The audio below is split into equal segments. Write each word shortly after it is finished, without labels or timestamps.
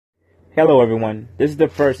Hello, everyone. This is the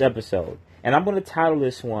first episode, and I'm going to title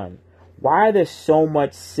this one, Why Are There So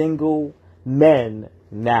Much Single Men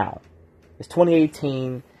Now? It's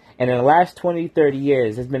 2018, and in the last 20, 30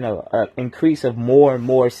 years, there's been an increase of more and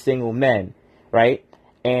more single men, right?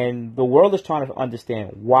 And the world is trying to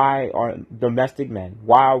understand why are domestic men,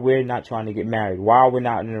 why are we not trying to get married, why are we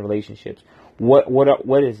not in relationships,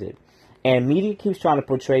 what is it? And media keeps trying to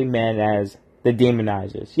portray men as the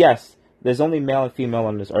demonizers. Yes, there's only male and female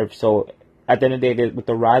on this earth. So at the end of the day, with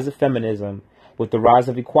the rise of feminism, with the rise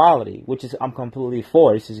of equality, which is I'm completely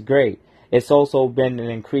for, this is great. It's also been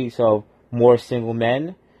an increase of more single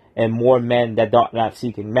men and more men that are not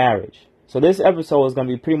seeking marriage. So this episode is going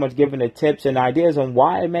to be pretty much giving the tips and ideas on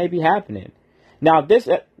why it may be happening. Now,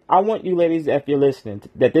 I want you ladies, if you're listening,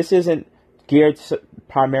 that this isn't geared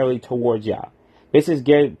primarily towards y'all. This is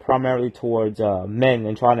geared primarily towards men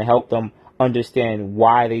and trying to help them understand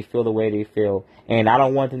why they feel the way they feel. And I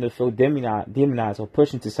don't want them to feel demonized or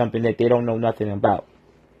pushed into something that they don't know nothing about.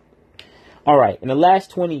 All right. In the last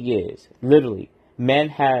 20 years, literally,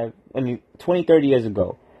 20, 30 years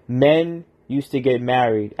ago, men used to get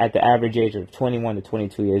married at the average age of 21 to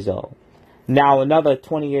 22 years old. Now, another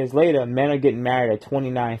 20 years later, men are getting married at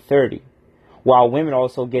 29, 30, while women are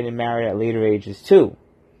also getting married at later ages too.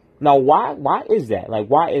 Now, why is that?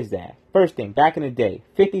 Why is that? First thing, back in the day,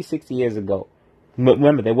 50, 60 years ago,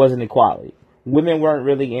 remember, there wasn't equality. Women weren't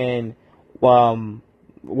really weren't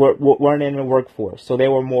in the workforce, so they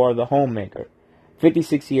were more of the homemaker. 50,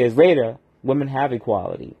 60 years later, women have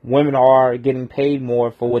equality. Women are getting paid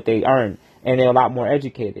more for what they earn, and they're a lot more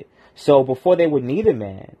educated. So before they would need a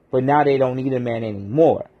man, but now they don't need a man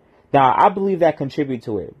anymore. Now, I believe that contribute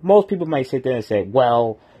to it. Most people might sit there and say,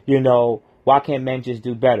 well, why can't men just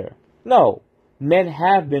do better? No, men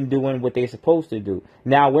have been doing what they're supposed to do.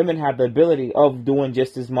 Now women have the ability of doing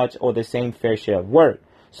just as much or the same fair share of work.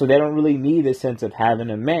 So they don't really need a sense of having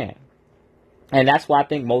a man. And that's why I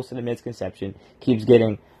think most of the misconception keeps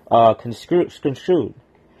getting construed.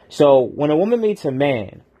 So when a woman meets a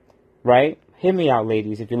man, right? Hear me out,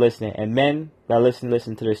 ladies, if you're listening. And men that listen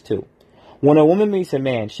to this too. When a woman meets a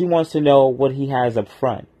man, she wants to know what he has up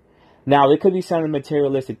front. Now, it could be some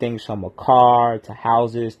materialistic things from a car to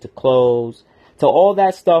houses to clothes to all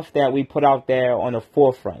that stuff that we put out there on the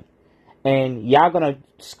forefront. And y'all going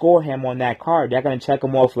to score him on that card. Y'all going to check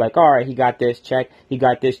him off like, all right, he got this check, he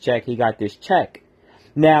got this check, he got this check.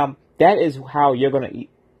 Now, that is how you're going to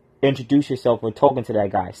introduce yourself when talking to that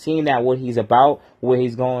guy. Seeing that what he's about, where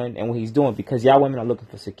he's going, and what he's doing. Because y'all women are looking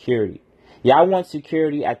for security. Y'all want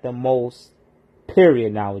security at the most,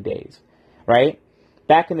 period, nowadays. Right?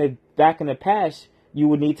 Back in the past, you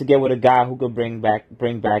would need to get with a guy who could bring back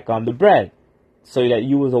the bread, so that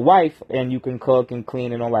you was a wife and you can cook and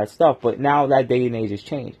clean and all that stuff. But now that day and age has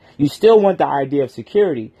changed. You still want the idea of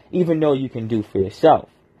security, even though you can do for yourself.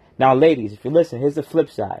 Now, ladies, if you listen, here's the flip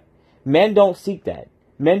side. Men don't seek that.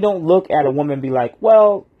 Men don't look at a woman and be like,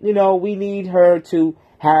 well, we need her to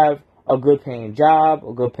have a good paying job,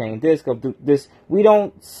 a good paying this, go do this. We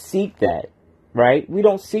don't seek that, right? We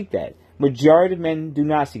don't seek that. Majority of men do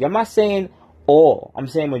not seek. I'm not saying all. I'm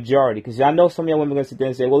saying majority. Because I know some of y'all women are going to sit there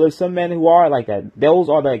and say, well, there's some men who are like that. Those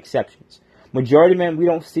are the exceptions. Majority of men, we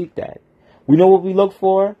don't seek that. We know what we look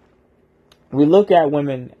for. We look at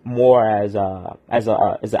women more as an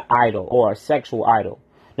idol or a sexual idol.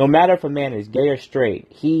 No matter if a man is gay or straight,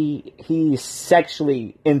 he's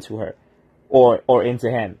sexually into her or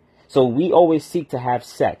into him. So we always seek to have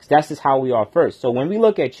sex. That's just how we are first. So when we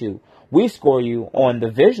look at you, we score you on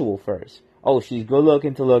the visual first. Oh, she's good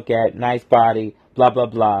looking to look at, nice body, blah, blah,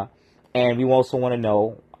 blah. And we also want to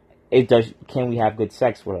know, can we have good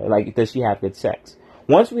sex with her? Does she have good sex?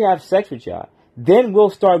 Once we have sex with y'all, then we'll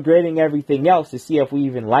start grading everything else to see if we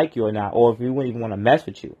even like you or not, or if we wouldn't even want to mess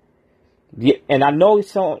with you. And I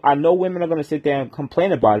know women are going to sit there and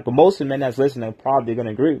complain about it, but most of the men that's listening are probably going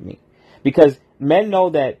to agree with me. Because men know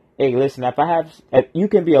that, hey, listen, if you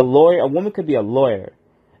can be a lawyer, a woman could be a lawyer,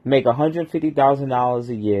 make $150,000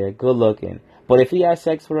 a year, good looking. But if he has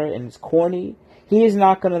sex with her and it's corny, he's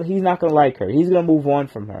not gonna like her. He's gonna move on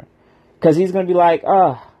from her, because he's gonna be like,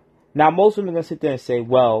 Now most women are gonna sit there and say,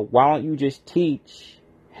 well, why don't you just teach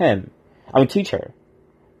her?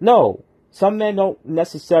 No, some men don't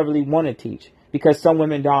necessarily want to teach because some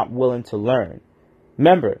women aren't willing to learn.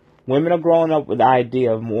 Remember, women are growing up with the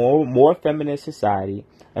idea of more feminist society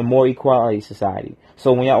and more equality society.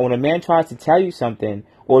 So when a man tries to tell you something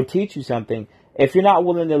or teach you something, if you're not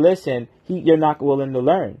willing to listen, you're not willing to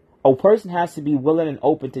learn. A person has to be willing and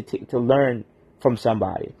open to learn from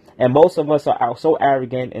somebody. And most of us are so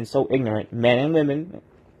arrogant and so ignorant, men and women,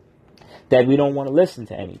 that we don't want to listen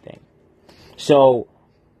to anything. So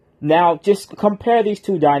Now, just compare these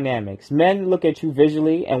two dynamics. Men look at you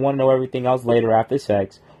visually and want to know everything else later after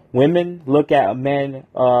sex. Women look at a man,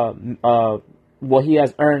 what he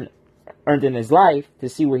has earned in his life to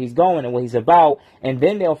see where he's going and what he's about, and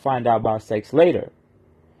then they'll find out about sex later.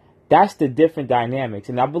 That's the different dynamics.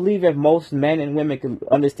 And I believe if most men and women could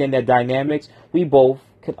understand that dynamics, we both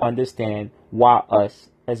could understand why us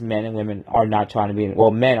as men and women are not trying to be in,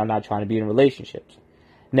 well, men are not trying to be in relationships.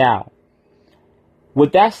 Now,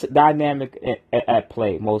 with that dynamic at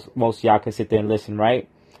play, most of y'all can sit there and listen, right?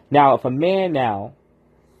 Now, if a man now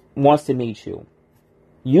wants to meet you,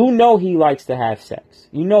 you know he likes to have sex.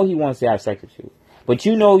 You know he wants to have sex with you. But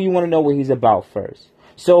you know you want to know what he's about first.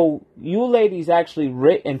 So you ladies actually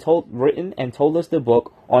written and told us the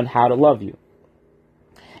book on how to love you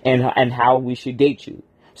and how we should date you.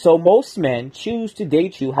 So most men choose to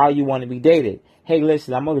date you how you want to be dated. Hey,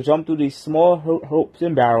 listen, I'm going to jump through these small hoops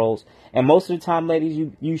and barrels. And most of the time,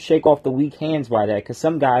 ladies, you shake off the weak hands by that. Because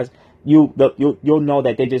some guys, you'll know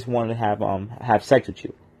that they just want to have sex with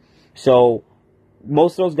you. So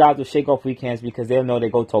most of those guys will shake off weak hands because they'll know they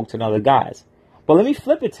go talk to other guys. But let me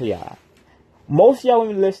flip it to y'all. Most of y'all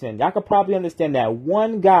women listening, y'all could probably understand that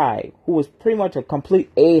one guy who was pretty much a complete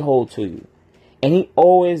a-hole to you. And he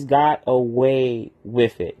always got away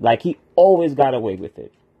with it. Like, he always got away with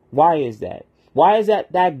it. Why is that? Why is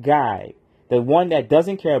that guy, the one that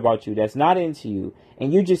doesn't care about you, that's not into you,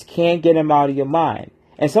 and you just can't get him out of your mind?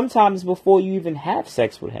 And sometimes before you even have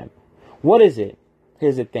sex with him. What is it?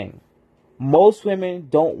 Here's the thing. Most women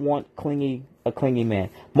don't want a clingy man.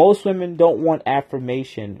 Most women don't want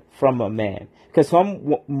affirmation from a man. Because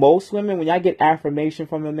most women, when y'all get affirmation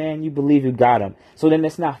from a man, you believe you got him. So then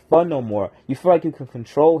it's not fun no more. You feel like you can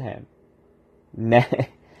control him.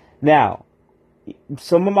 Now,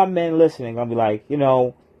 some of my men listening are going to be like, you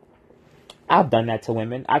know, I've done that to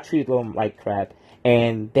women. I treated them like crap.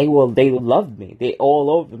 And they loved me. They all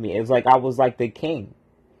over me. It was like I was like the king.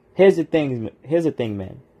 Here's the thing,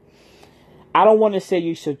 man. I don't want to say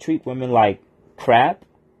you should treat women like crap,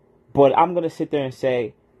 but I'm going to sit there and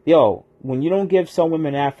say, yo, when you don't give some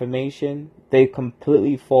women affirmation, they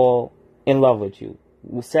completely fall in love with you,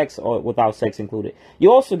 with sex or without sex included.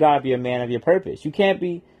 You also got to be a man of your purpose. You can't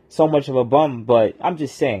be so much of a bum, but I'm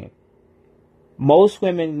just saying, most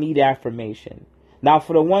women need affirmation. Now,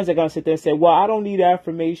 for the ones that are going to sit there and say, well, I don't need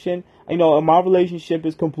affirmation. You know, my relationship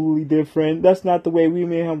is completely different. That's not the way we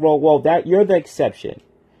made him roll. Well, you're the exception.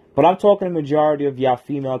 But I'm talking the majority of y'all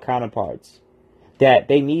female counterparts that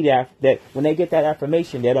they need that when they get that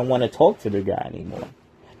affirmation, they don't want to talk to the guy anymore.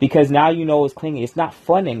 Because now you know it's clingy. It's not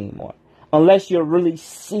fun anymore. Unless you're really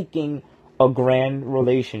seeking a grand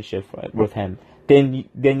relationship with him. Then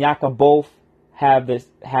y'all can both have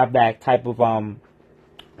that type of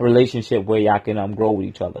relationship where y'all can grow with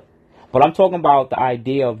each other. But I'm talking about the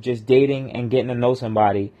idea of just dating and getting to know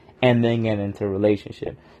somebody and then getting into a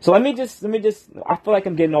relationship. So let me just, I feel like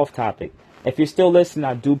I'm getting off topic. If you're still listening,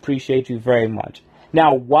 I do appreciate you very much.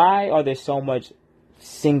 Now, why are there so much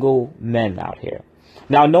single men out here?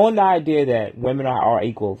 Now, knowing the idea that women are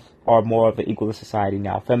equals, are more of an equal society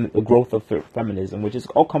now, the growth of feminism, which is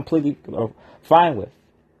all completely fine with.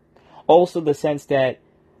 Also, the sense that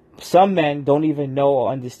some men don't even know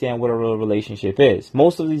or understand what a real relationship is.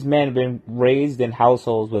 Most of these men have been raised in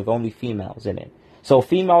households with only females in it. So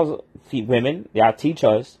women, y'all teach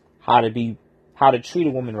us how to treat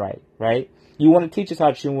a woman right? You want to teach us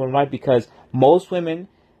how to treat a woman right because most women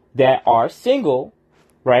that are single,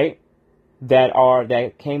 right,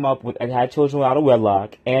 that came up with and had children out of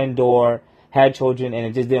wedlock and or had children and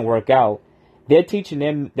it just didn't work out, they're teaching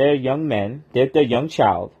them, their young men, their young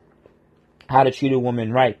child, how to treat a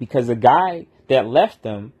woman right because the guy that left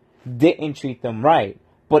them didn't treat them right.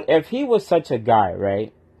 But if he was such a guy,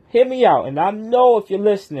 right? Hear me out, and I know if you're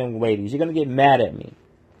listening, ladies, you're gonna get mad at me.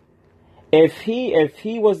 If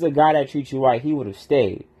he was the guy that treats you right, he would have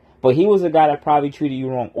stayed. But he was the guy that probably treated you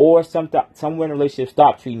wrong, or somewhere in a relationship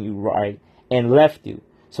stopped treating you right and left you.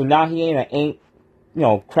 So now he ain't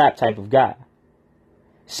crap type of guy.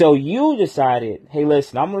 So you decided, hey,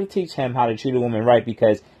 listen, I'm gonna teach him how to treat a woman right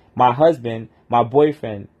because my husband, my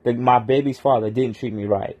boyfriend, my baby's father didn't treat me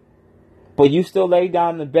right. But you still lay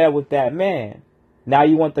down in the bed with that man. Now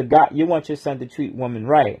you want your son to treat women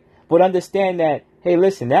right. But understand that, hey,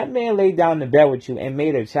 listen, that man laid down in the bed with you and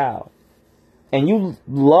made a child. And you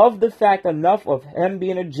love the fact enough of him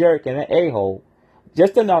being a jerk and an a-hole,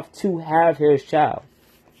 just enough to have his child.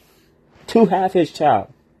 And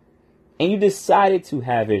you decided to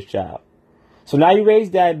have his child. So now you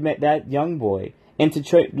raise that young boy into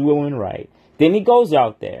treat women right. Then he goes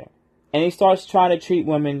out there and he starts trying to treat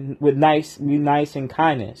women with nice and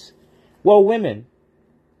kindness. Well, women,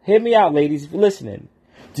 Hear me out, ladies, if you're listening.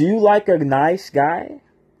 Do you like a nice guy?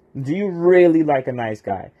 Do you really like a nice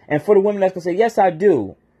guy? And for the women that's going to say, yes, I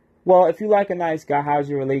do. Well, if you like a nice guy, how's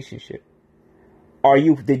your relationship?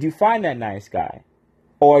 Did you find that nice guy?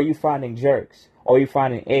 Or are you finding jerks? Or are you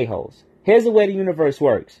finding a-holes? Here's the way the universe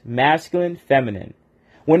works. Masculine, feminine.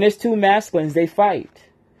 When there's two masculines, they fight.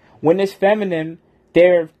 When there's feminine,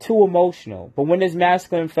 they're too emotional. But when there's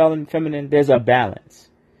masculine and feminine, there's a balance.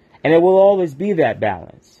 And it will always be that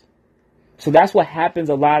balance. So that's what happens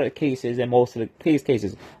a lot of cases, and most of the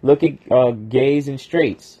cases. Look at gays and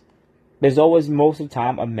straights. There's always, most of the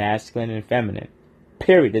time, a masculine and feminine.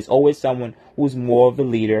 Period. There's always someone who's more of the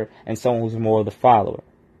leader and someone who's more of the follower.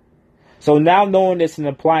 So now knowing this and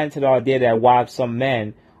applying to the idea that why some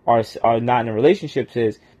men are not in relationships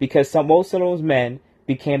is because most of those men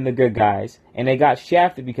became the good guys and they got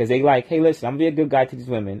shafted because they like, hey, listen, I'm going to be a good guy to these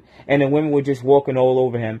women. And the women were just walking all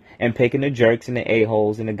over him and picking the jerks and the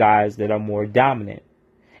a-holes and the guys that are more dominant.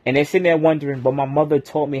 And they're sitting there wondering, but my mother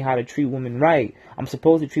taught me how to treat women right. I'm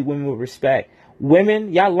supposed to treat women with respect.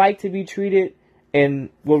 Women, y'all like to be treated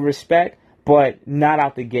with respect, but not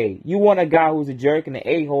out the gate. You want a guy who's a jerk and an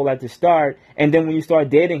a-hole at the start, and then when you start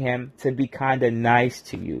dating him, to be kind of nice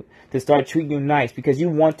to you, to start treating you nice, because you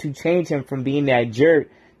want to change him from being that jerk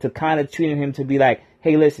to kind of treating him to be like,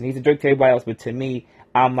 hey, listen, he's a jerk to everybody else, but to me,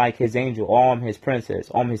 I'm like his angel, or I'm his princess,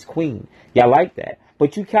 or I'm his queen. Y'all like that.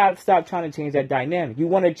 But you can't stop trying to change that dynamic. You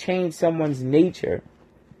want to change someone's nature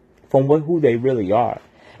from who they really are.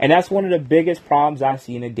 And that's one of the biggest problems I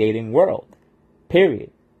see in the dating world.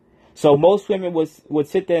 Period. So most women would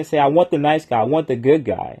sit there and say, I want the nice guy, I want the good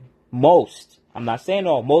guy. Most. I'm not saying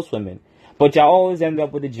all, most women. But y'all always end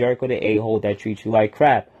up with a jerk or the a-hole that treats you like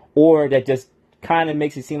crap. Or that just kind of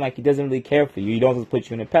makes it seem like he doesn't really care for you. He doesn't put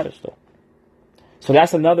you in a pedestal. So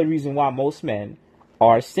that's another reason why most men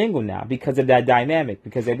are single now. Because of that dynamic.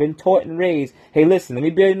 Because they've been taught and raised, hey, listen, let me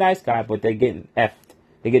be a nice guy, but they're getting effed.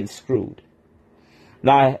 They're getting screwed.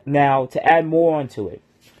 Now, to add more onto it.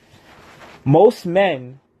 Most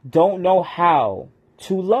men don't know how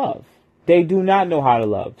to love. They do not know how to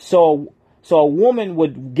love. So a woman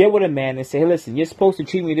would get with a man and say, hey, listen, you're supposed to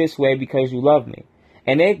treat me this way because you love me.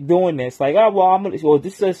 And they're doing this like, oh, well,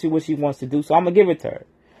 this is what she wants to do, so I'm going to give it to her.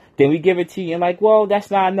 Then we give it to you and like, well, that's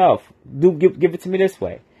not enough. Give it to me this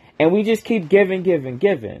way. And we just keep giving.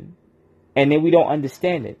 And then we don't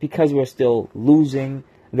understand it because we're still losing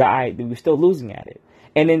we're still losing at it.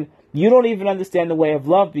 And then you don't even understand the way of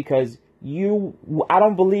love because I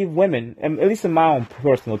don't believe women, at least in my own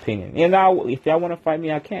personal opinion. And now, if y'all want to fight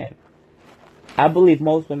me, I can. I believe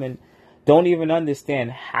most women don't even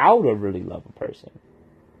understand how to really love a person.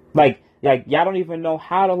 Like y'all don't even know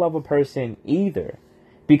how to love a person either.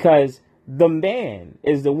 Because the man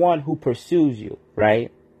is the one who pursues you,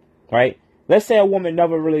 right? Right? Let's say a woman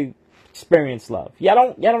never really experienced love.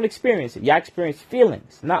 Y'all don't experience it. Y'all experience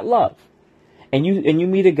feelings, not love. And you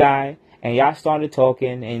meet a guy and y'all started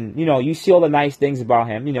talking and you see all the nice things about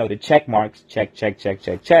him, the check marks, check.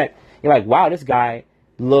 You're like, wow, this guy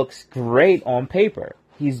looks great on paper.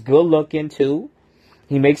 He's good looking too.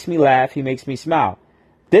 He makes me laugh, he makes me smile.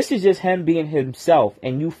 This is just him being himself,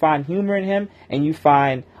 and you find humor in him, and you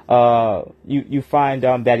find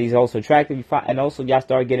that he's also attractive. And also y'all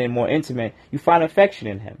start getting more intimate. You find affection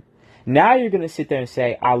in him. Now you're gonna sit there and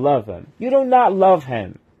say, I love him. You do not love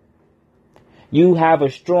him. You have a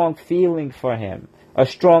strong feeling for him, a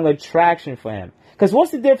strong attraction for him. Because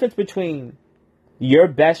what's the difference between your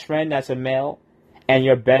best friend that's a male and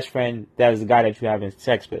your best friend that is the guy that you're having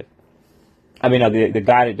sex with? I mean,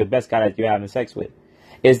 the best guy that you're having sex with.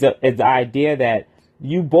 Is the idea that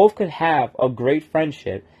you both could have a great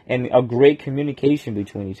friendship and a great communication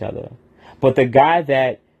between each other. But the guy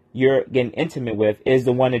that you're getting intimate with is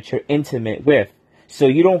the one that you're intimate with. So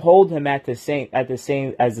you don't hold him as the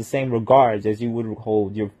same regards as you would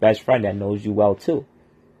hold your best friend that knows you well too.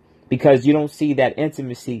 Because you don't see that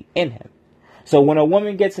intimacy in him. So when a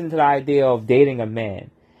woman gets into the idea of dating a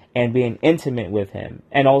man and being intimate with him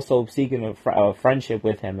and also seeking a friendship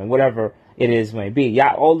with him and whatever it is may be,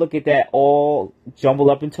 y'all all look at that all jumbled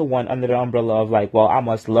up into one under the umbrella of like, well, I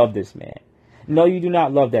must love this man. No, you do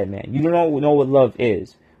not love that man. You do not know what love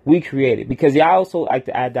is. We create it. Because y'all also like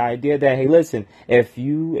to add the idea that, hey, listen, if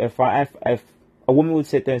a woman would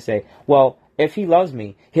sit there and say, well, if he loves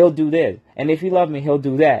me, he'll do this. And if he loves me, he'll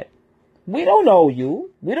do that. We don't know you.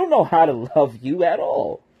 We don't know how to love you at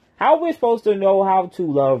all. How are we supposed to know how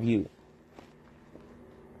to love you?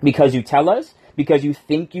 Because you tell us? Because you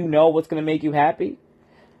think you know what's going to make you happy?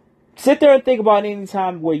 Sit there and think about any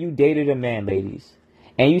time where you dated a man, ladies.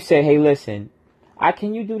 And you say, hey, listen,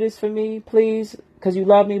 can you do this for me, please? Because you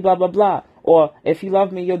love me, blah, blah, blah. Or if you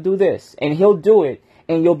love me, you'll do this. And he'll do it,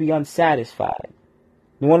 and you'll be unsatisfied.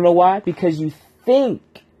 You want to know why? Because you think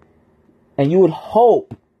and you would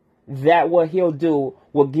hope that what he'll do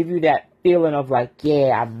will give you that feeling of like,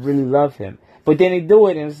 yeah, I really love him. But then they do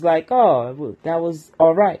it, and it's like, oh, that was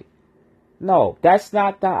all right. No, that's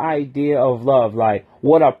not the idea of love. Like,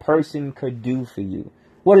 what a person could do for you.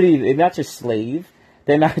 What are they're not your slave.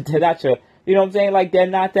 They're not your, you know what I'm saying? Like, they're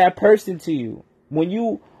not that person to you. When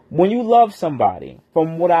you love somebody,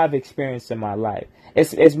 from what I've experienced in my life,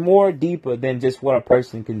 it's more deeper than just what a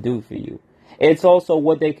person can do for you. It's also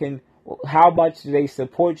what they can, how much do they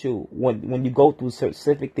support you when you go through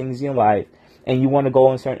specific things in life and you want to go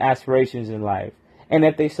on certain aspirations in life. And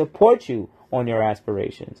if they support you on your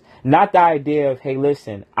aspirations. Not the idea of, hey,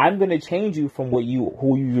 listen, I'm going to change you from who you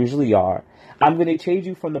usually are. I'm going to change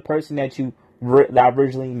you from the person that I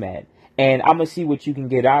originally met. And I'm going to see what you can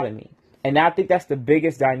get out of me. And I think that's the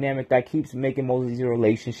biggest dynamic that keeps making most of these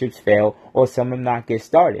relationships fail or some of them not get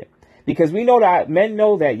started. Because we know that men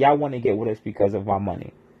know that y'all want to get with us because of our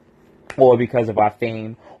money, or because of our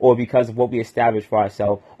fame, or because of what we established for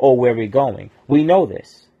ourselves, or where we're going. We know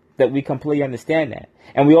this, that we completely understand that.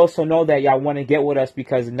 And we also know that y'all want to get with us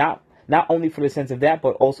because not only for the sense of that,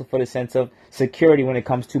 but also for the sense of security when it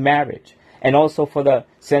comes to marriage. And also for the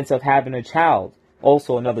sense of having a child,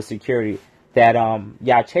 also another security that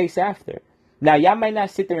y'all chase after. Now, y'all might not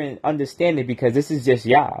sit there and understand it because this is just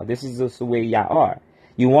y'all. This is just the way y'all are.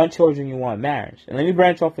 You want children, you want marriage. And let me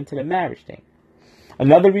branch off into the marriage thing.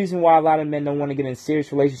 Another reason why a lot of men don't want to get in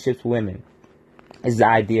serious relationships with women is the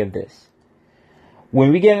idea of this.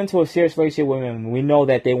 When we get into a serious relationship with women, we know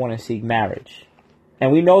that they want to seek marriage.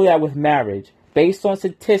 And we know that with marriage, based on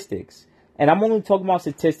statistics, and I'm only talking about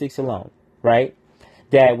statistics alone, right?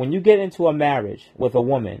 That when you get into a marriage with a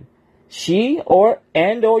woman, she or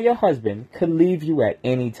your husband could leave you at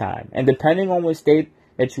any time. And depending on what state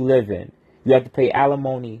that you live in, you have to pay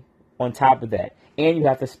alimony on top of that. And you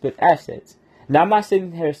have to split assets. Now, I'm not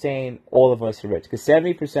sitting here saying all of us are rich, because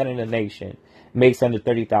 70% of the nation makes under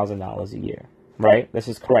 $30,000 a year, right? This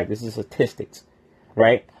is correct. This is statistics,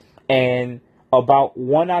 right? And about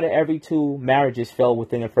 1 out of every 2 marriages fail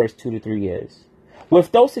within the first 2 to 3 years.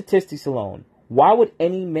 With those statistics alone, why would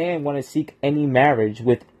any man want to seek any marriage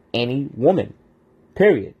with any woman?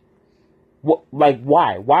 Period. Like,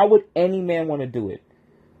 why? Why would any man want to do it?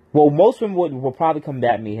 Well, most women will probably come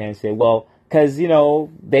at me here and say, well, because,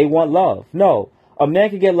 they want love. No, a man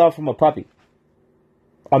could get love from a puppy.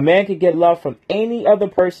 A man could get love from any other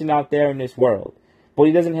person out there in this world. But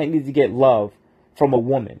he doesn't need to get love from a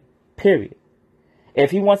woman. Period.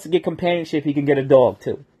 If he wants to get companionship, he can get a dog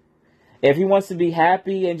too. If he wants to be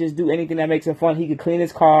happy and just do anything that makes him fun, he can clean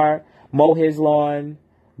his car, mow his lawn,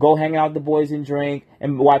 go hang out with the boys and drink,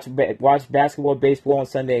 and watch basketball, baseball on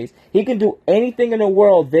Sundays. He can do anything in the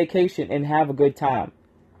world, vacation, and have a good time.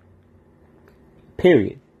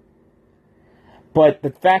 Period. But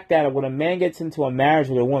the fact that when a man gets into a marriage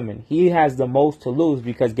with a woman, he has the most to lose,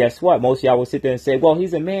 because guess what? Most of y'all will sit there and say, well,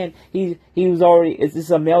 he's a man. He was already, this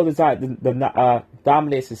is a male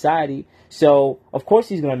dominated society. So, of course,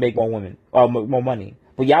 he's going to make more money.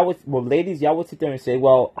 But ladies, y'all would sit there and say,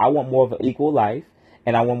 well, I want more of an equal life,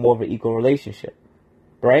 and I want more of an equal relationship,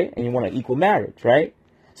 right? And you want an equal marriage, right?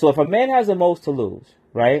 So if a man has the most to lose,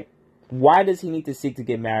 right, why does he need to seek to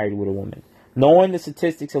get married with a woman? Knowing the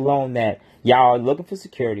statistics alone that y'all are looking for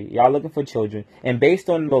security, y'all are looking for children, and based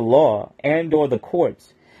on the law and or the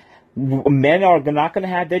courts, men are not going to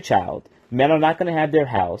have their child, men are not going to have their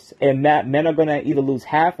house, and men are going to either lose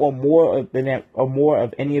half or more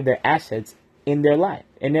of any of their assets in their life.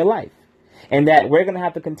 And that we're going to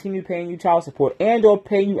have to continue paying you child support and or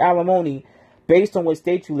paying you alimony based on what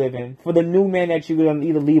state you live in for the new man that you're going to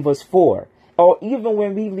either leave us for, or even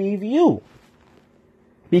when we leave you.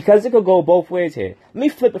 Because it could go both ways here. Let me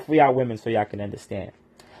flip it for y'all women so y'all can understand.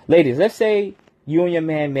 Ladies, let's say you and your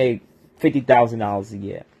man make $50,000 a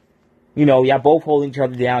year. Y'all both holding each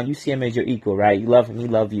other down. You see him as your equal, right? You love him, he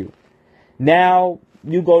love you. Now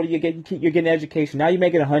you go to you're getting education. Now you're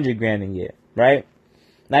making $100,000 a year, right?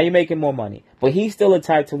 Now you're making more money. But he's still the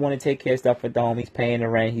type to want to take care of stuff at the home. He's paying the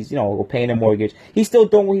rent. He's, paying the mortgage. He's still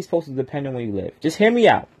doing what he's supposed to, depending on where you live. Just hear me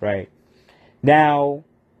out, right? Now,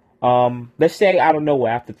 let's say out of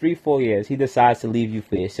nowhere, after 3-4 years, he decides to leave you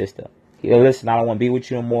for your sister. Listen, I don't want to be with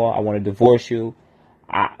you no more. I want to divorce you.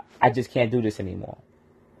 I just can't do this anymore.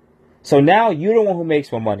 So now you're the one who makes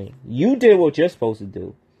more money. You did what you're supposed to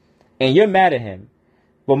do. And you're mad at him.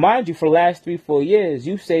 But mind you, for the last 3-4 years,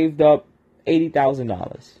 you saved up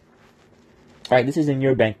 $80,000. Right? This is in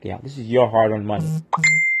your bank account. This is your hard-earned money.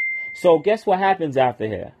 So guess what happens after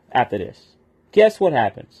this? Guess what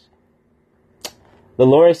happens? the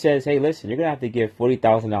lawyer says, hey, listen, you're going to have to give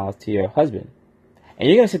 $40,000 to your husband. And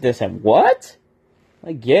you're going to sit there and say, what?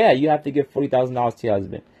 Like, yeah, you have to give $40,000 to your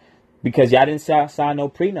husband. Because y'all didn't sign no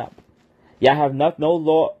prenup. Y'all have no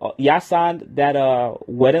law. Y'all signed that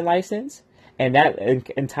wedding license. And that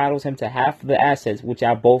entitles him to half of the assets, which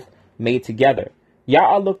y'all both made together. Y'all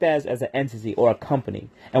are looked at as an entity or a company.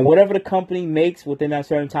 And whatever the company makes within that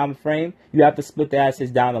certain time frame, you have to split the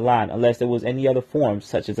assets down the line. Unless there was any other forms,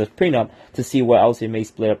 such as a prenup, to see where else it may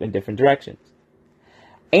split up in different directions.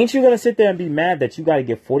 Ain't you going to sit there and be mad that you got to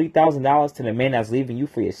give $40,000 to the man that's leaving you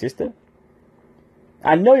for your sister?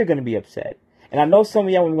 I know you're going to be upset. And I know some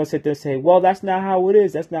of y'all are going to sit there and say, well, that's not how it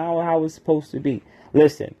is. That's not how it's supposed to be.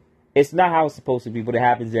 Listen, it's not how it's supposed to be, but it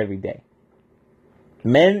happens every day.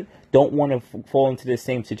 Men don't want to fall into the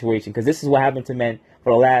same situation, because this is what happened to men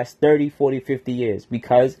for the last 30, 40, 50 years,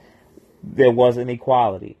 because there was an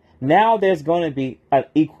equality. Now there's going to be an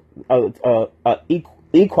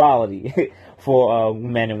equality for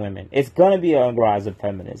men and women. It's going to be a rise of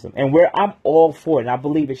feminism, and I'm all for it, and I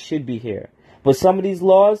believe it should be here. But some of these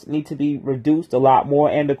laws need to be reduced a lot more,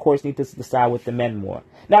 and the courts need to decide with the men more.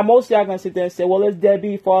 Now, most of y'all are going to sit there and say, well, there's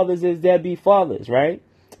deadbeat fathers, right?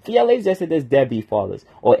 For y'all ladies that said there's deadbeat fathers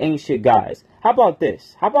or ain't shit guys. How about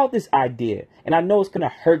this? How about this idea? And I know it's going to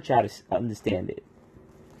hurt y'all to understand it.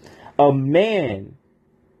 A man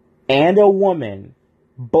and a woman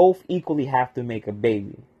both equally have to make a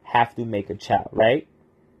baby, have to make a child, right?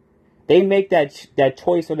 They make that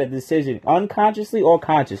choice or that decision unconsciously or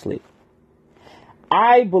consciously.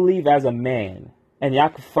 I believe as a man, and y'all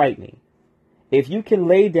can fight me, if you can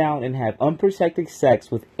lay down and have unprotected sex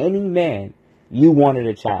with any man, you wanted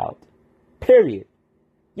a child. Period.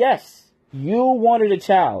 Yes, you wanted a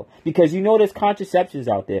child. Because you know there's contraceptions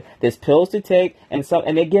out there. There's pills to take, and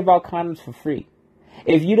they give out condoms for free.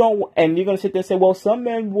 If you don't, and you're going to sit there and say, well, some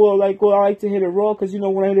men will like, well, I like to hit it raw, because,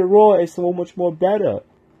 when I hit it raw, it's so much more better.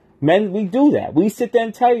 Men, we do that. We sit there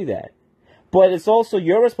and tell you that. But it's also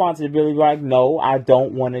your responsibility, like, no, I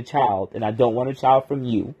don't want a child, and I don't want a child from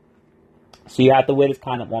you. So you have to wear this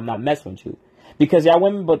condom, or I'm not messing with you. Because y'all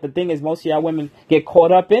women, but the thing is, most of y'all women get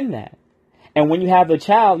caught up in that. And when you have the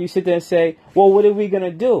child, you sit there and say, well, what are we going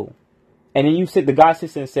to do? And then the guy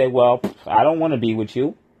sits there and say, well, I don't want to be with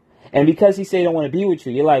you. And because he said he don't want to be with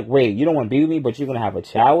you, you're like, wait, you don't want to be with me, but you're going to have a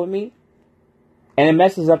child with me? And it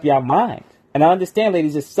messes up your mind. And I understand,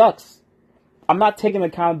 ladies, it sucks. I'm not taking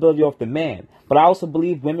accountability off the man. But I also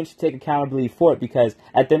believe women should take accountability for it, because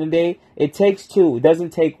at the end of the day, it takes two. It doesn't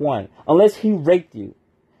take one. Unless he raped you.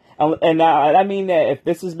 And I mean that if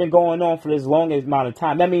this has been going on for this long amount of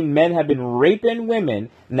time, that means men have been raping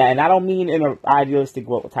women. And I don't mean in an idealistic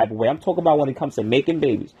type of way. I'm talking about when it comes to making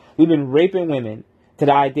babies. We've been raping women to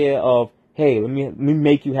the idea of, hey, let me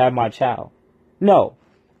make you have my child. No.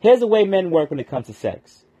 Here's the way men work when it comes to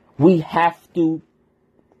sex. We have to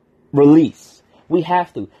release. We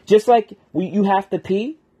have to. Just like you have to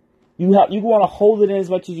pee. You want to hold it in as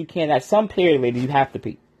much as you can. At some period, ladies, you have to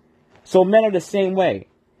pee. So men are the same way.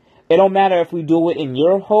 It don't matter if we do it in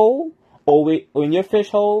your hole or in your fish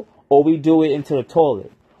hole, or we do it into the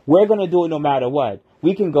toilet. We're going to do it no matter what.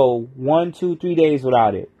 We can go 1, 2, 3 days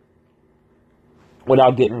without it.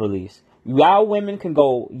 Without getting released. Y'all women can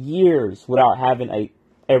go years without having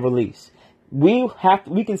a release. We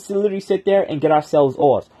can literally sit there and get ourselves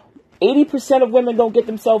off. 80% of women don't get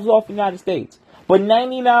themselves off in the United States. But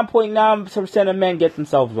 99.9% of men get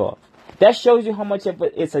themselves off. That shows you how much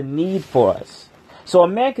it's a need for us. So a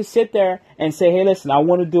man can sit there and say, hey, listen, I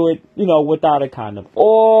want to do it, without a condom.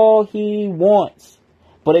 All he wants.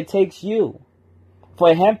 But it takes you. For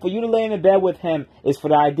you to lay in the bed with him is for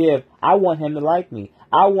the idea of, I want him to like me.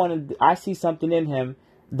 I see something in him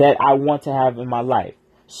that I want to have in my life.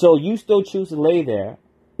 So you still choose to lay there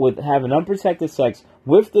with having unprotected sex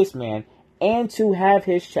with this man and to have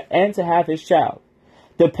his child.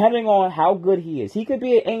 Depending on how good he is. He could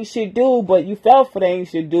be an ain't shit dude, but you fell for the ain't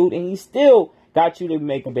shit dude and he still got you to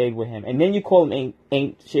make a baby with him. And then you call him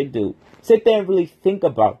ain't shit dude. Sit there and really think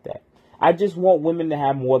about that. I just want women to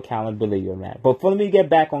have more accountability on that. But let me get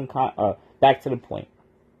back to the point.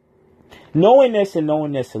 Knowing this and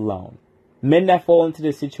knowing this alone, men that fall into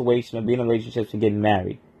this situation of being in relationships and getting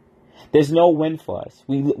married, there's no win for us.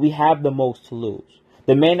 We have the most to lose.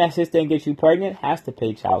 The man that sits there and gets you pregnant has to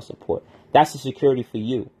pay child support. That's the security for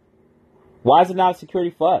you. Why is it not a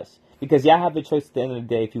security for us? Because y'all have the choice at the end of the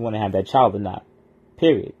day if you want to have that child or not.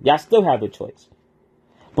 Period. Y'all still have the choice.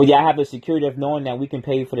 But y'all have the security of knowing that we can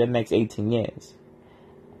pay you for the next 18 years.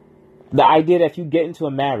 The idea that if you get into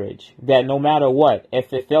a marriage, that no matter what,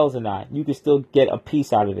 if it fails or not, you can still get a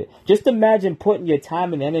piece out of it. Just imagine putting your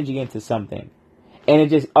time and energy into something, and it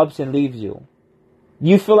just ups and leaves you.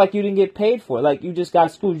 You feel like you didn't get paid for it. Like you just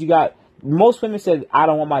got screwed. Most women said, I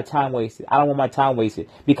don't want my time wasted. I don't want my time wasted.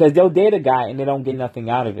 Because they'll date a guy and they don't get nothing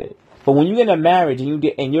out of it. But when you get in a marriage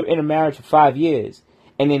and you're in a marriage for 5 years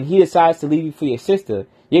and then he decides to leave you for your sister,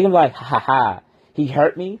 you're going to be like, ha ha, he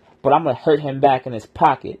hurt me, but I'm going to hurt him back in his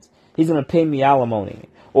pockets. He's going to pay me alimony.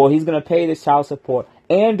 Or he's going to pay this child support.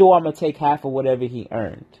 And or I'm going to take half of whatever he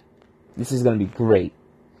earned. This is going to be great.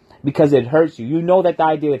 Because it hurts you. You know that the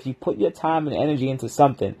idea, if you put your time and energy into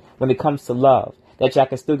something when it comes to love, that y'all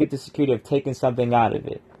can still get the security of taking something out of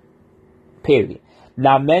it. Period.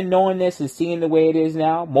 Now, men knowing this and seeing the way it is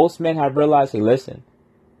now, most men have realized, hey, listen,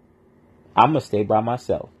 I'm going to stay by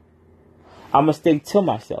myself. I'm going to stick to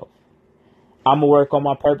myself. I'm going to work on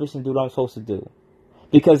my purpose and do what I'm supposed to do.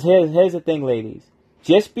 Because here's the thing, ladies.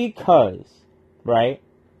 Just because, right?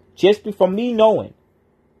 From me knowing,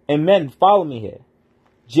 and men, follow me here.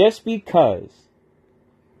 Just because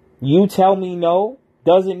you tell me no,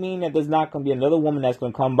 doesn't mean that there's not going to be another woman that's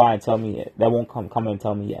going to come by and tell me it. That won't come and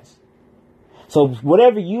tell me yes. So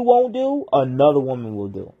whatever you won't do, another woman will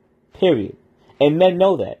do. Period. And men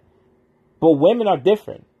know that. But women are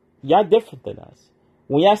different. Y'all different than us.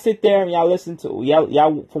 When y'all sit there and y'all listen to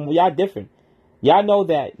y'all different. Y'all know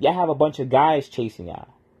that y'all have a bunch of guys chasing y'all.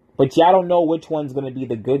 But y'all don't know which one's going to be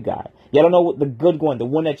the good guy. Y'all don't know what the good one, the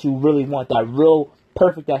one that you really want, that real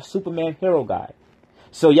perfect, that Superman hero guy.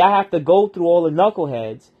 So y'all have to go through all the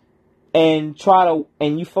knuckleheads and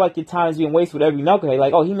and you feel like your time is being wasted with every knucklehead.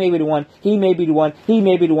 Like, oh, he may be the one, he may be the one, he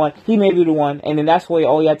may be the one, he may be the one. And then that's where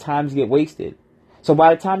all your times get wasted. So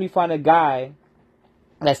by the time you find a guy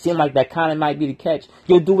that seems like that kind of might be the catch,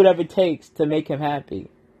 you'll do whatever it takes to make him happy.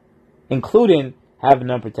 Including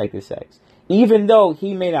having unprotected sex. Even though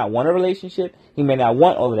he may not want a relationship, he may not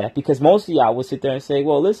want all of that. Because most of y'all will sit there and say,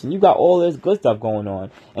 well, listen, you got all this good stuff going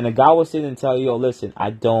on. And the guy will sit and tell you, yo, listen, I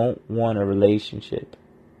don't want a relationship.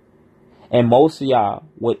 And most of y'all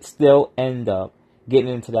would still end up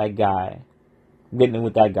getting into that guy, getting in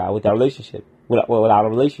with that guy, with that relationship, without a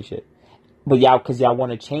relationship. But y'all, because y'all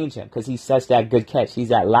want to change him, because he's such that good catch. He's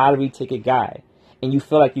that lottery ticket guy. And you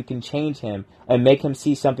feel like you can change him and make him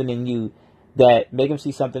see something in you that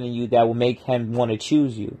will make him want to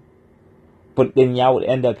choose you. But then y'all would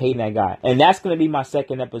end up hating that guy. And that's going to be my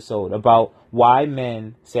second episode about why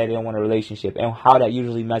men say they don't want a relationship and how that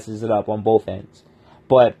usually messes it up on both ends.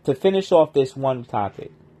 But to finish off this one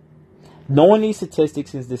topic, knowing these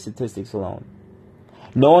statistics is the statistics alone.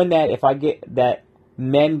 Knowing that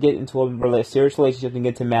men get into a serious relationship and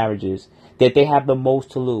get to marriages, that they have the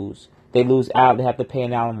most to lose. They lose out. They have to pay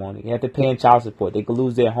an alimony. They have to pay in child support. They could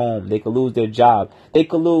lose their home. They could lose their job. They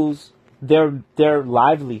could lose their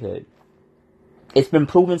livelihood. It's been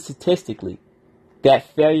proven statistically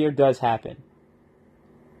that failure does happen.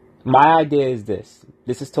 My idea is this.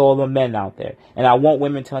 This is to all the men out there. And I want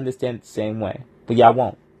women to understand it the same way. But y'all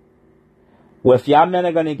won't. Well, if y'all men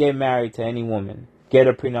are going to get married to any woman, get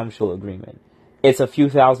a prenuptial agreement. It's a few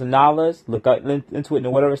 $1,000s. Look into it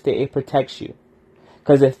in whatever state. It protects you.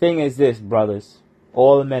 Because the thing is this, brothers,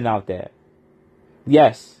 all the men out there.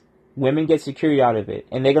 Yes, women get security out of it.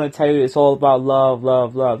 And they're going to tell you it's all about love,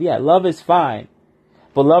 love, love. Yeah, love is fine.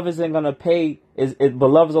 But love isn't going to pay. But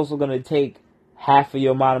love is also going to take half of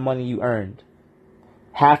your amount of money you earned.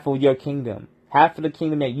 Half of your kingdom. Half of the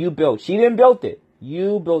kingdom that you built. She didn't build it.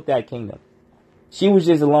 You built that kingdom. She was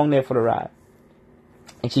just along there for the ride.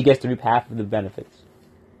 And she gets to reap half of the benefits.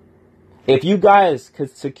 If you guys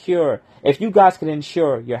could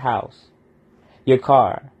insure your house, your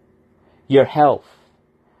car, your health,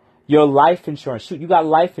 your life insurance. Shoot, you got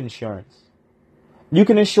life insurance. You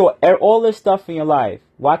can insure all this stuff in your life.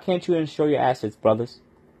 Why can't you insure your assets, brothers?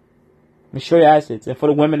 Insure your assets. And for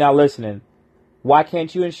the women out listening, why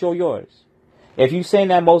can't you insure yours? If you saying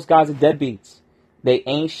that most guys are deadbeats, they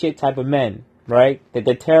ain't shit type of men, right? That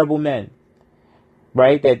they're terrible men,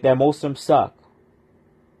 right? That most of them suck.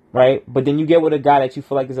 Right? But then you get with a guy that you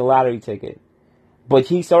feel like is a lottery ticket. But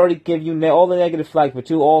he's already give you all the negative flags, but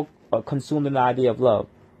you all are consumed in the idea of love.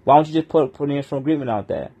 Why don't you just put an initial agreement out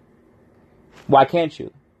there? Why can't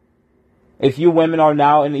you? If you women are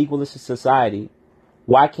now in an equalistic society,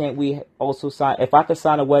 why can't we also sign? If I could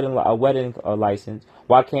sign a wedding license,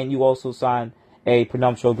 why can't you also sign a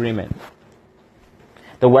prenuptial agreement?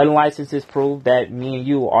 The wedding licenses prove that me and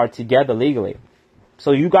you are together legally.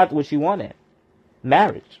 So you got what you wanted.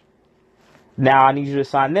 Marriage. Now I need you to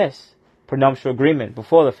sign this prenuptial agreement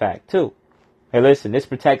before the fact too. Hey, listen, this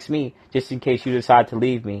protects me just in case you decide to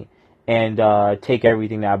leave me and take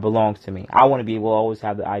everything that belongs to me. I want to be able to always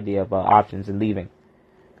have the idea of options and leaving.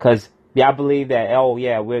 Because I believe that, oh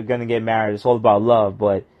yeah, we're going to get married. It's all about love.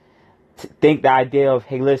 But think the idea of,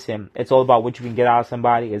 hey, listen, it's all about what you can get out of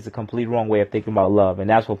somebody is a complete wrong way of thinking about love. And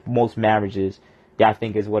that's what most marriages, I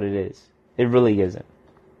think, is what it is. It really isn't.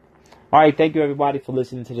 All right, thank you, everybody, for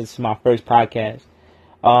listening to this, my first podcast.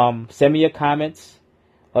 Send me your comments.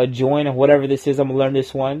 Join or whatever this is. I'm going to learn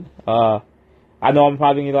this one. I know I'm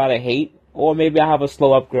probably going to get a lot of hate, or maybe I have a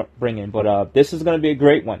slow upbringing, but this is going to be a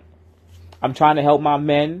great one. I'm trying to help my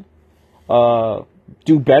men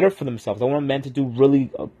do better for themselves. I want men to do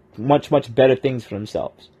really much better things for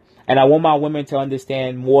themselves. And I want my women to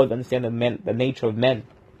understand the nature of men.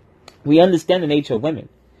 We understand the nature of women.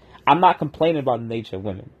 I'm not complaining about the nature of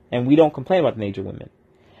women. And we don't complain about the nature of women.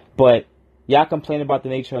 But y'all complain about the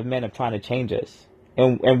nature of men of trying to change us.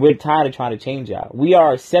 And we're tired of trying to change y'all. We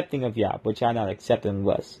are accepting of y'all, but y'all not accepting of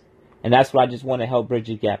us. And that's what I just want to help bridge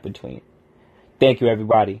the gap between. Thank you,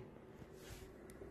 everybody.